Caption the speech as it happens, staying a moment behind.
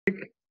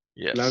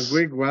Yes.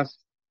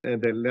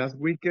 The last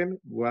weekend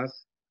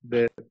was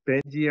the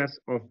 10 years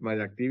of my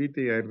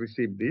activity. I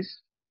received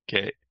this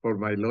Okay. for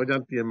my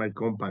loyalty and my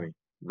company,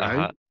 right?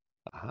 Uh-huh.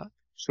 Uh-huh.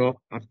 So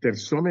after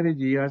so many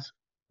years,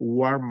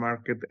 war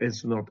market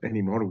is not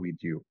anymore with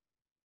you,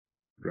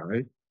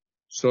 right?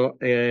 So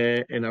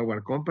in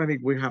our company,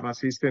 we have a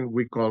system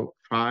we call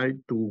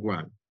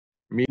 5-1,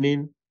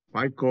 meaning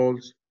 5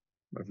 calls,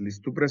 at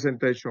least 2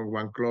 presentations,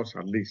 1 close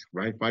at least,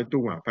 right?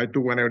 5-1,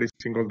 5-1 every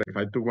single day,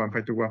 5-1,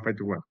 5-1,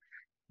 5-1.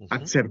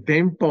 At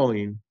certain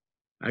point,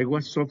 I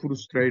was so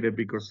frustrated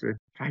because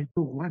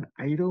 5-1,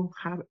 I don't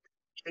have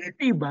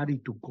anybody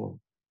to call.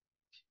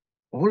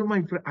 All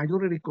my friends, I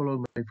already call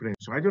all my friends.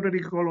 So I already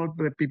call all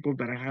the people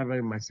that I have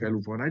in my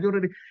cell phone. I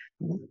already,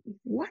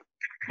 what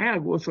the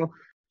hell?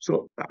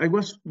 So I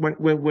was,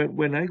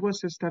 when I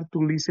was start to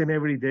listen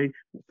every day,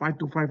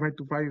 5-5,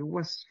 5-5, it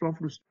was so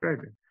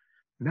frustrated.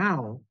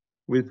 Now,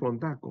 with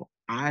Fondaco,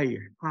 I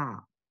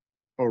have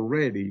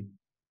already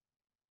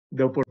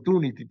the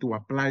opportunity to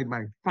apply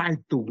my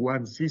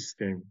 5-1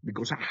 system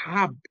because I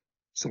have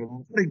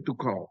somebody to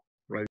call,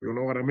 right? You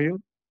know what I mean?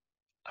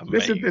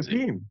 This is the Amazing.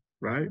 thing,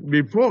 right?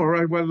 Before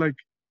I was like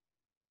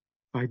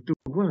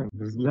 5-1.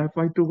 It's like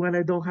 5-1.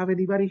 I don't have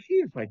anybody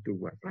here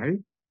 5-1, right?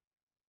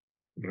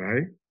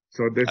 Right.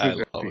 So this I is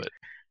the love thing. it.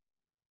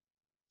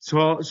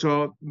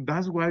 So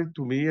that's why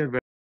to me it's